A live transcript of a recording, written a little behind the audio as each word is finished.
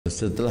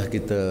Setelah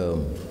kita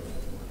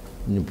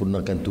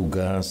menyempurnakan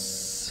tugas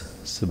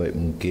sebaik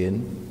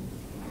mungkin,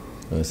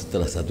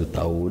 setelah 1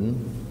 tahun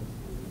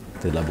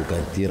kita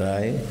labuhkan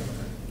tirai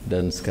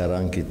dan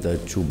sekarang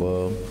kita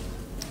cuba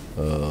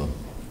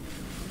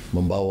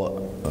membawa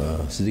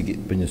sedikit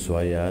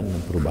penyesuaian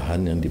dan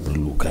perubahan yang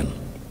diperlukan.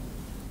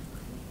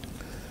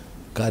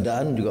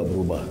 Keadaan juga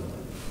berubah,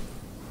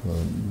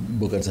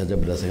 bukan sahaja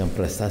berdasarkan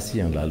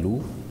prestasi yang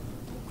lalu,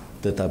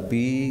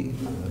 tetapi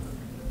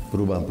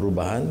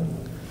perubahan-perubahan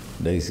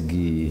dari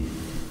segi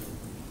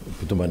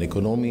pertumbuhan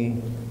ekonomi,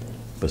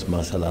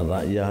 permasalahan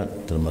rakyat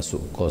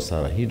termasuk kos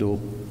sara hidup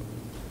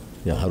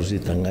yang harus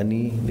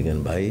ditangani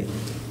dengan baik,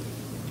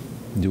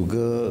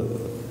 juga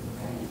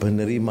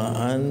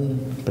penerimaan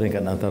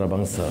peringkat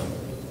antarabangsa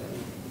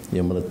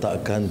yang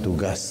meletakkan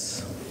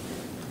tugas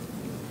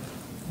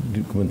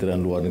di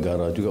Kementerian Luar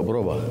Negara juga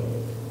berubah.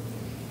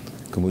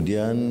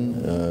 Kemudian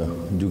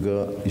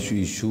juga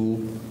isu-isu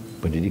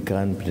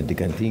pendidikan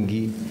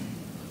tinggi,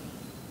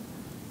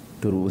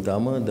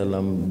 terutama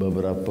dalam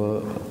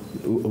beberapa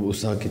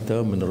usaha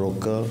kita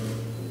meneroka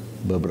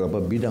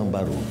beberapa bidang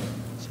baru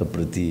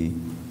seperti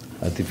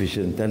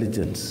artificial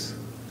intelligence,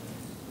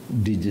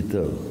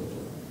 digital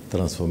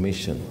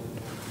transformation,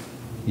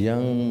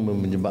 yang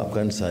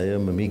menyebabkan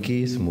saya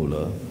memikir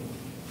semula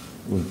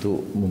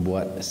untuk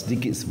membuat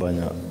sedikit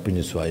sebanyak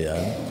penyesuaian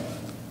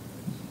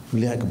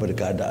melihat kepada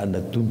keadaan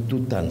dan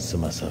tuntutan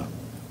semasa.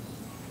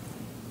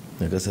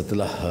 Maka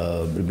setelah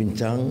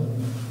berbincang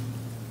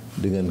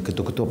dengan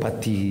ketua-ketua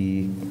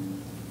parti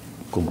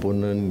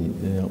komponen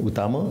yang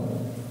utama,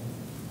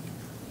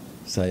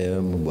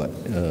 saya membuat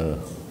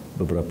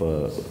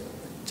beberapa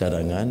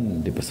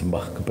cadangan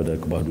dipersembah kepada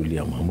Kebawah Duli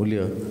Yang Maha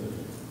Mulia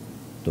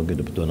Tuan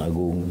Ketua-Pertuan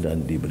Agong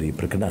dan diberi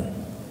perkenan.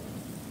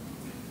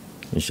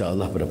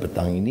 InsyaAllah pada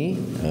petang ini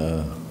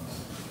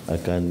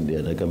akan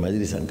diadakan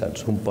majlis angkat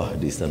sumpah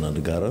di Istana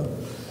Negara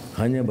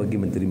hanya bagi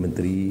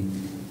menteri-menteri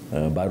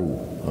baru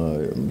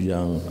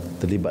yang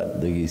terlibat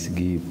dari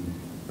segi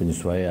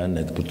penyesuaian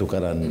dan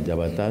pertukaran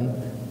jabatan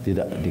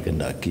tidak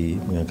dikehendaki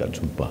mengangkat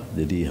sumpah.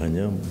 Jadi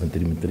hanya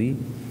menteri-menteri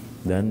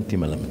dan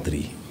timbalan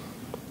menteri.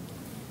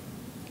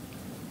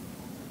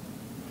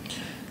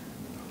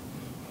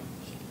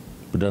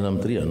 Perdana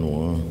Menteri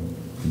Anwar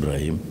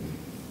Ibrahim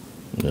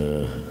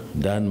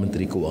dan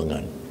Menteri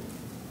Kewangan.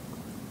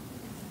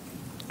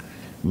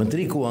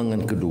 Menteri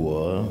Kewangan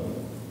kedua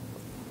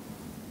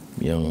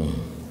yang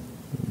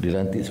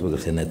dilantik sebagai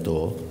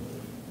senator,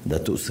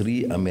 Datuk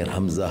Seri Amir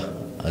Hamzah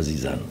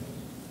Azizan.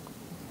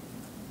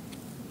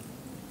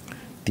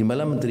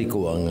 Timbalan Menteri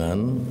Kewangan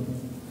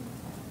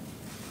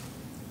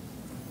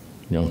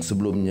yang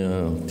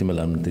sebelumnya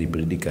Timbalan Menteri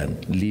Pendidikan,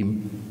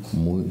 Lim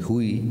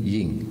Hui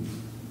Ying.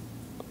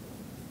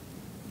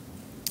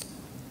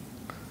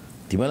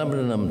 Timbalan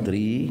Perdana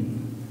Menteri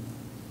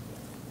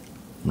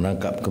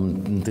menangkap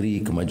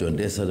Menteri Kemajuan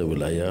Desa dan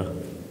Wilayah,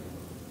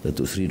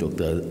 Datuk Seri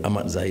Dr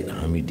Ahmad Zahid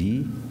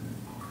Hamidi,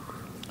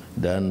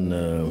 dan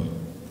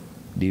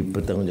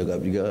dipertanggungjawab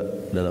juga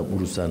dalam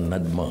urusan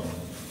NADMA.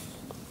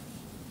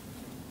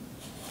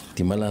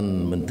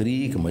 Timbalan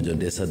Menteri Kemajuan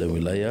Desa dan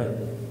Wilayah,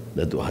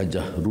 Datuk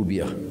Hajah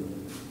Rubiah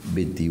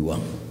binti Wang.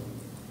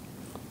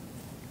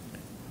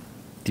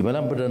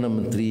 Timbalan Perdana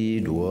Menteri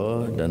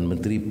 2 dan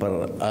Menteri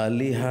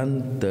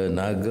Peralihan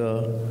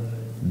Tenaga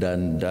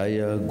dan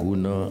Daya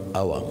Guna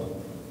Awam,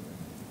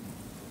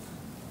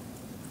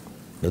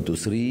 Datuk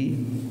Seri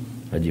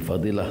Haji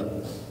Fadilah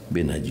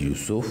bin Haji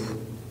Yusof,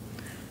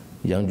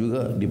 yang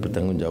juga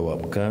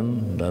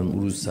dipertanggungjawabkan dalam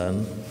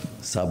urusan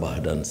Sabah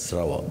dan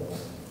Sarawak.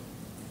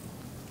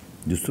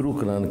 Justru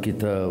kerana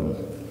kita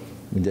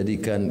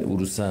menjadikan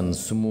urusan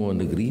semua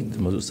negeri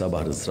termasuk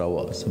Sabah dan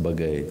Sarawak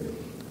sebagai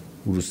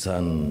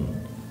urusan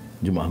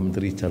Jemaah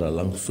Menteri secara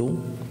langsung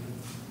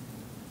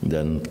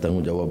dan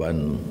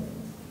pertanggungjawaban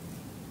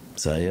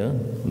saya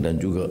dan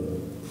juga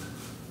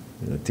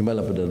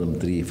Timbalan Perdana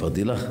Menteri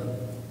Fadilah,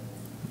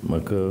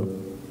 maka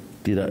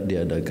tidak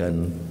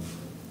diadakan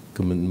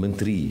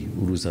Menteri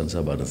Urusan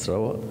Sabah dan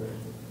Sarawak.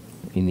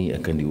 Ini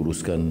akan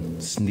diuruskan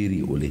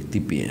sendiri oleh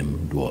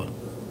TPM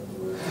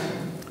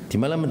 2.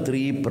 Timbalan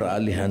Menteri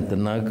Peralihan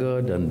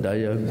Tenaga dan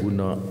Daya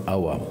Guna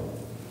Awam,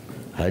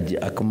 Haji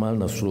Akmal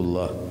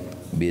Nasrullah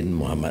bin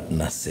Muhammad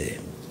Nasir.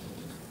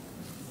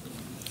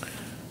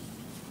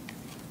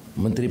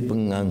 Menteri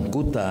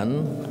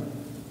Pengangkutan,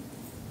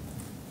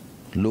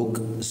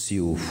 Lok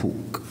Siu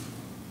Fuk.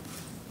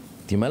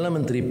 Timbalan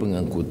Menteri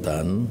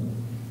Pengangkutan,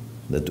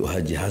 Datuk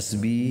Haji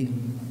Hasbi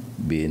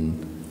bin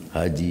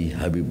Haji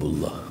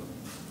Habibullah.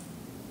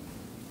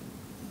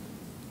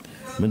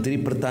 Menteri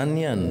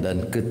Pertanian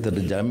dan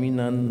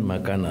Keterjaminan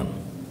Makanan,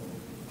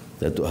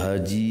 Datuk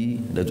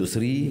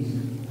Seri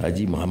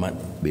Haji Muhammad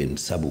bin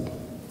Sabu.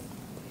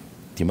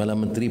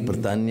 Timbalan Menteri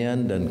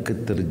Pertanian dan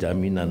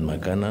Keterjaminan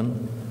Makanan,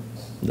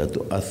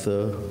 Datuk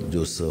Arthur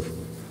Joseph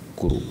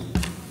Kurup.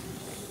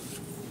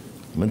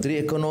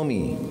 Menteri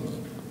Ekonomi,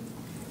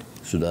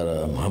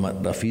 Saudara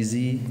Muhammad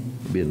Rafizi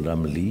bin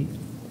Ramli.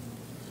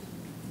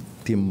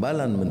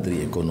 Timbalan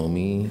Menteri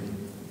Ekonomi,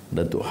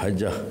 Datuk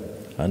Hajah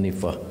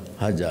Hanifah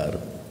Hajar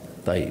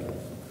Taib.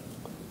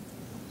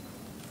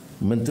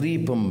 Menteri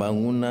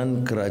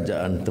Pembangunan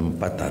Kerajaan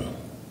Tempatan,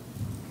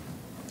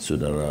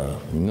 Saudara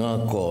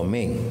Ngako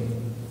Meng.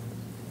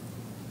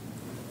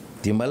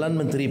 Timbalan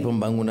Menteri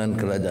Pembangunan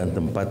Kerajaan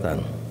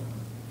Tempatan,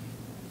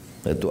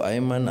 Datuk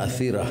Aiman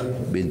Athirah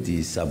binti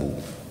Sabu.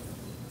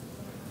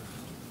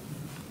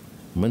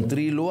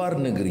 Menteri Luar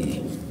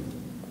Negeri,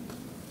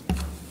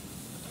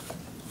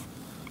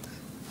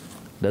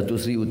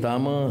 Datuk Seri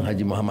Utama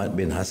Haji Muhammad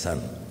bin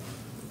Hassan.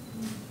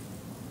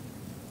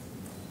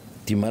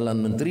 Timbalan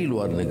Menteri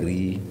Luar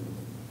Negeri,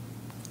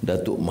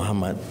 Datuk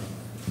Muhammad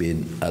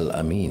bin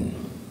Al-Amin.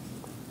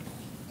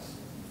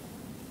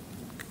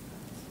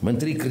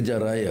 Menteri Kerja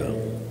Raya,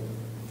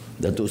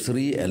 Datuk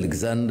Seri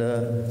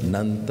Alexander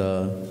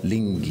Nanta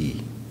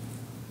Linggi.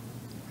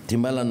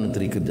 Timbalan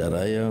Menteri Kerja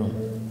Raya,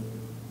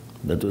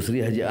 Datuk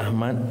Seri Haji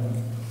Ahmad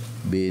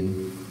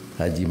bin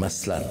Haji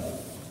Maslan.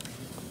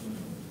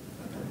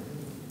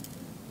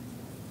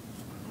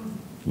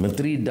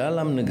 Menteri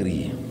Dalam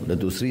Negeri,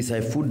 Datuk Seri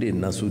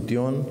Saifuddin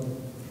Nasution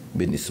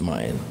bin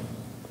Ismail.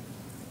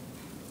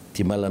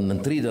 Timbalan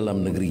Menteri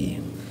Dalam Negeri,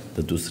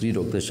 Datuk Seri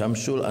Dr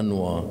Syamsul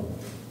Anwar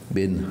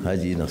bin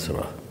Haji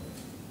Nasrah.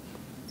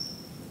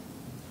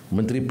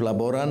 Menteri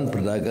Pelaburan,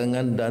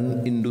 Perdagangan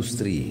dan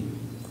Industri,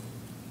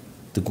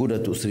 Tengku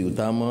Datuk Seri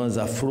Utama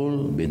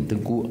Zafrul bin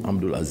Tengku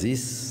Abdul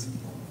Aziz.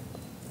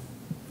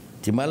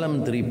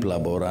 Timbalan Menteri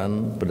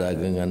Pelaburan,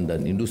 Perdagangan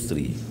dan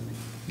Industri,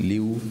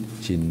 Liu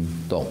Chin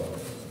Tong.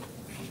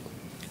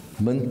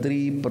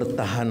 Menteri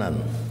Pertahanan,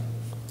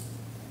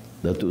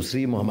 Datuk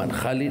Seri Muhammad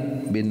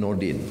Khalid bin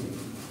Nordin.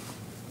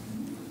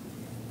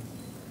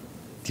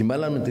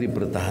 Timbalan Menteri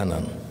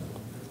Pertahanan,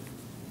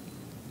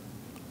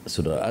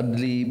 Saudara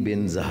Adli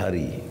bin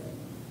Zahari.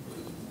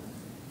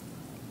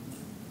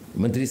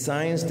 Menteri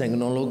Sains,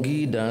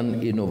 Teknologi dan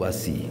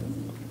Inovasi,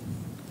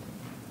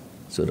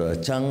 Saudara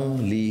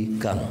Chang Li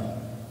Kang.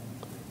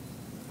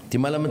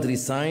 Timbalan Menteri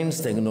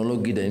Sains,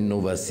 Teknologi dan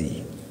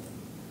Inovasi,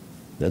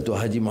 Datuk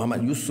Haji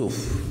Muhammad Yusof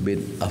bin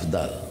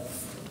Afdal.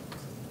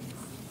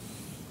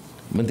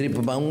 Menteri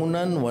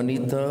Pembangunan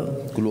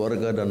Wanita,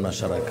 Keluarga dan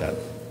Masyarakat,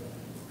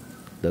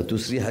 Datuk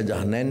Seri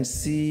Hajah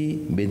Nancy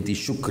binti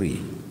Syukri.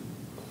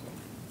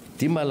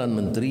 Timbalan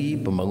Menteri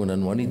Pembangunan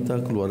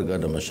Wanita, Keluarga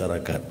dan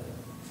Masyarakat,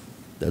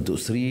 Datuk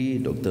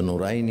Seri Dr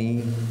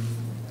Nuraini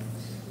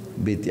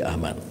binti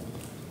Ahmad.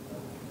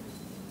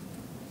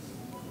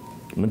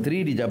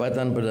 Menteri di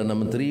Jabatan Perdana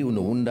Menteri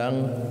Undang-Undang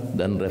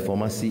dan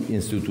Reformasi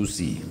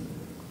Institusi,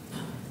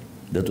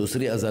 Datuk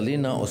Seri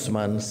Azalina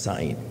Osman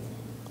Said.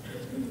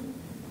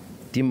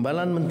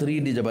 Timbalan Menteri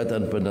di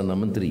Jabatan Perdana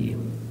Menteri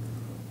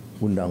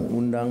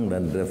Undang-Undang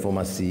dan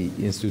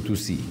Reformasi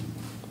Institusi,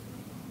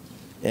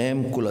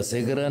 M.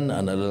 Kulasegaran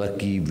anak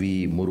lelaki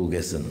V.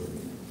 Murugesan.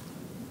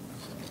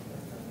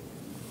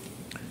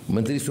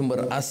 Menteri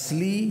Sumber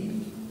Asli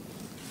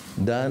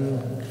dan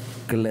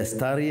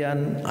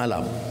Kelestarian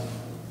Alam,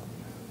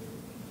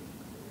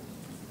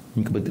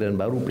 kementerian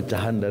baru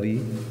pecahan dari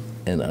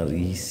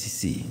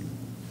NRECC,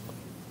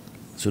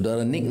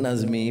 Saudara Nik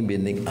Nazmi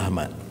bin Nik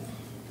Ahmad.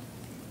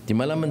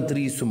 Timbalan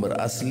Menteri Sumber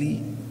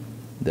Asli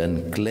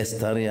dan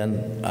Kelestarian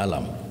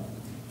Alam,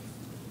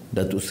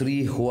 Datuk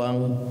Seri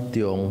Huang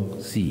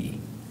Tiong Si.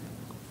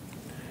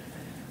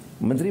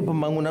 Menteri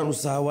Pembangunan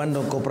Usahawan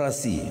dan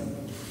Koperasi,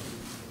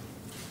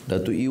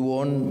 Datuk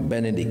Iwon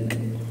Benedict.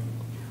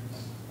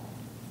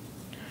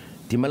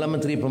 Timbalan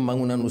Menteri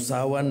Pembangunan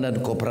Usahawan dan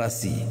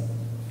Koperasi,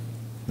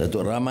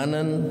 Datuk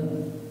Ramanan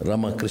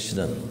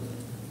Ramakrishnan.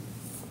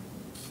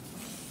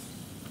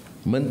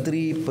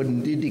 Menteri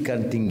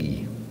Pendidikan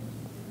Tinggi,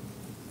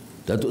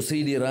 Datuk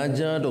Seri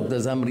Diraja Dr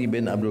Zamri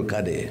bin Abdul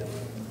Kadir.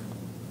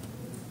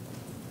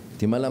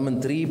 Timbalan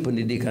Menteri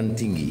Pendidikan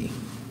Tinggi,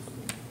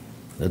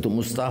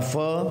 Datuk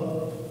Mustafa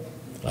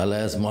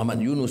alias Muhammad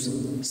Yunus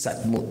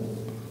Satmud.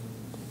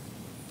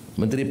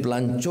 Menteri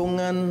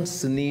Pelancongan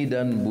Seni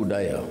dan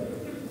Budaya,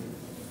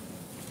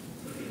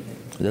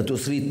 Datuk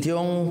Seri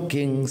Tiong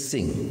Keng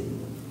Sing.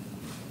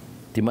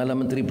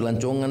 Timbalan Menteri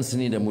Pelancongan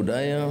Seni dan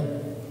Budaya,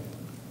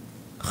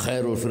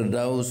 Khairul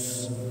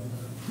Firdaus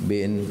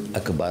bin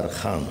Akbar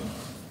Khan.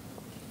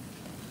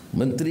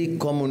 Menteri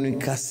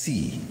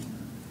Komunikasi,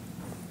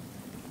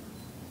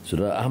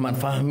 Saudara Ahmad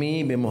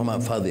Fahmi bin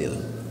Muhammad Fadzil.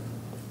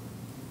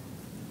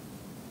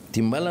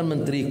 Timbalan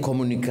Menteri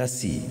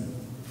Komunikasi,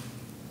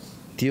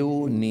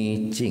 Teo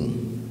Ni Ching.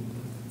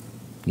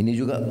 Ini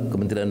juga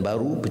kementerian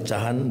baru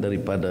pecahan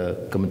daripada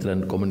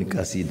Kementerian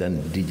Komunikasi dan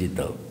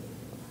Digital.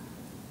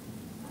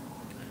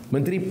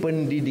 Menteri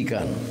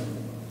Pendidikan,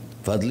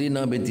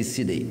 Fadlina binti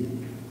Siddiq.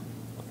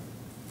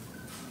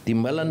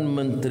 Timbalan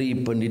Menteri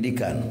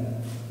Pendidikan,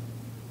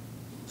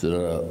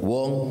 Saudara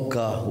Wong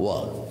Kah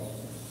Wah.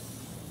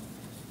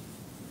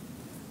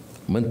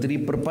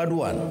 Menteri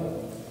Perpaduan,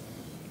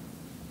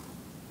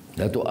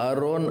 Datuk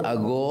Aaron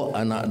Ago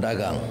Anak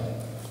Dagang.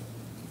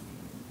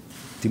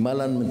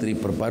 Timbalan Menteri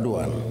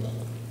Perpaduan,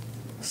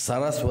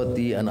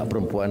 Saraswati Anak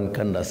Perempuan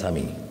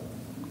Kandasami.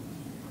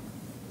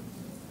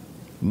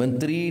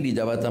 Menteri di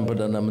Jabatan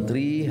Perdana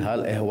Menteri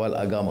Hal Ehwal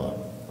Agama,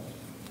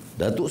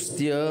 Datuk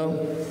Setia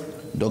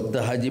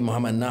Dr Haji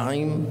Muhammad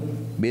Naim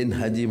bin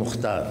Haji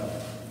Mukhtar.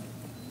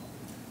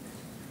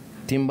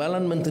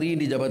 Timbalan Menteri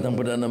di Jabatan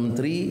Perdana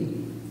Menteri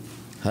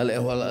Hal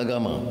Ehwal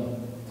Agama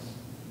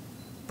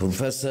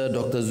Profesor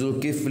Dr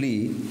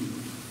Dzulkefly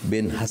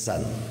bin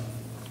Hassan.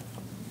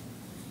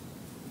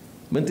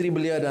 Menteri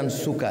Belia dan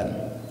Sukan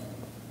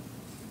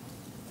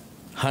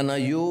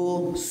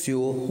Hanayo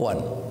Sio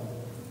Huan.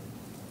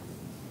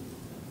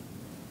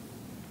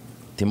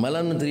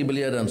 Timbalan Menteri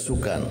Belia dan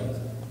Sukan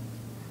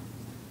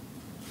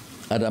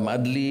Adam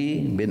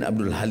Adli bin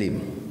Abdul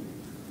Halim.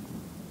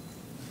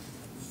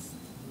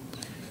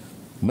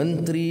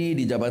 Menteri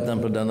di Jabatan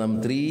Perdana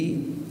Menteri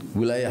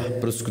Wilayah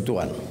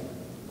Persekutuan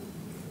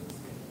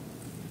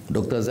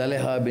Dr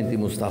Zaliha binti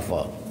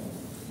Mustafa.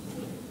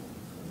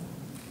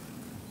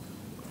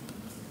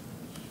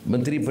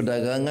 Menteri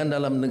Perdagangan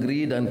Dalam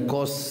Negeri dan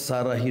Kos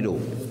Sara Hidup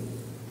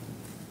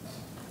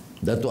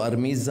Datuk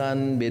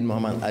Armizan bin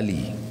Muhammad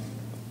Ali.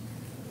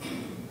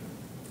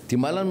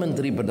 Timbalan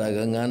Menteri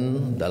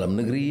Perdagangan Dalam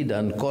Negeri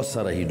dan Kos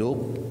Sara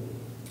Hidup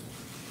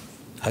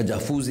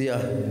Hajah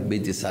Fuziah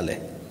binti Saleh.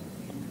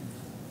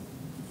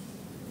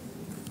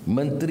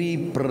 Menteri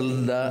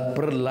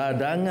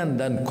Perladangan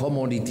dan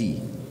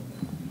Komoditi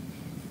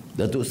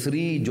Datuk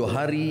Seri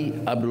Johari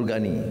Abdul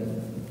Ghani.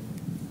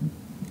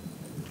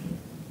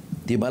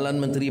 Timbalan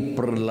Menteri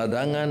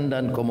Perladangan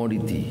dan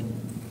Komoditi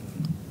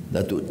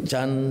Datuk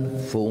Chan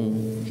Fung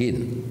Hin.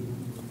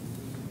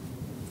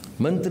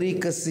 Menteri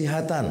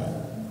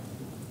Kesihatan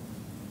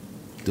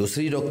Datuk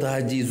Seri Dr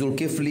Haji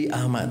Dzulkefly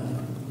Ahmad.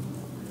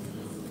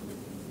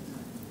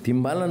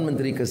 Timbalan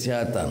Menteri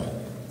Kesihatan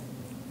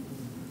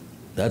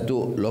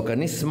Datuk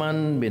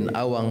Lokanisman bin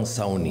Awang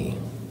Sauni.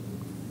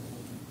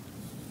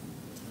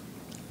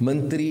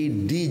 Menteri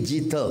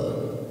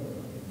Digital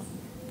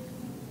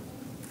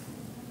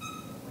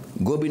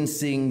Gobind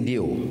Singh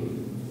Deo.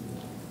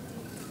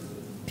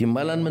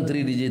 Timbalan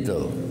Menteri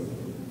Digital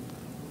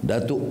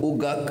Datuk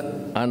Ugak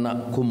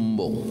Anak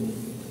Kumbong.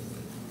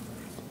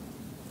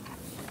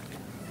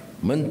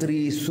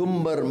 Menteri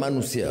Sumber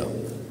Manusia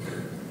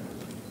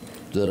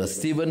Dr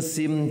Steven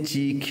Sim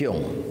Chi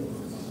Kiong.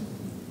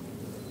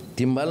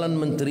 Timbalan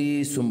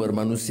Menteri Sumber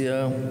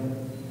Manusia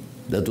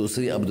Datuk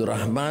Seri Abdul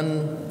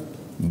Rahman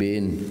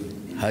bin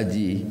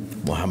Haji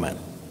Muhammad.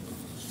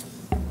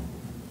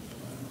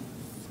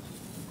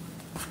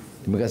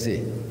 Terima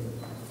kasih.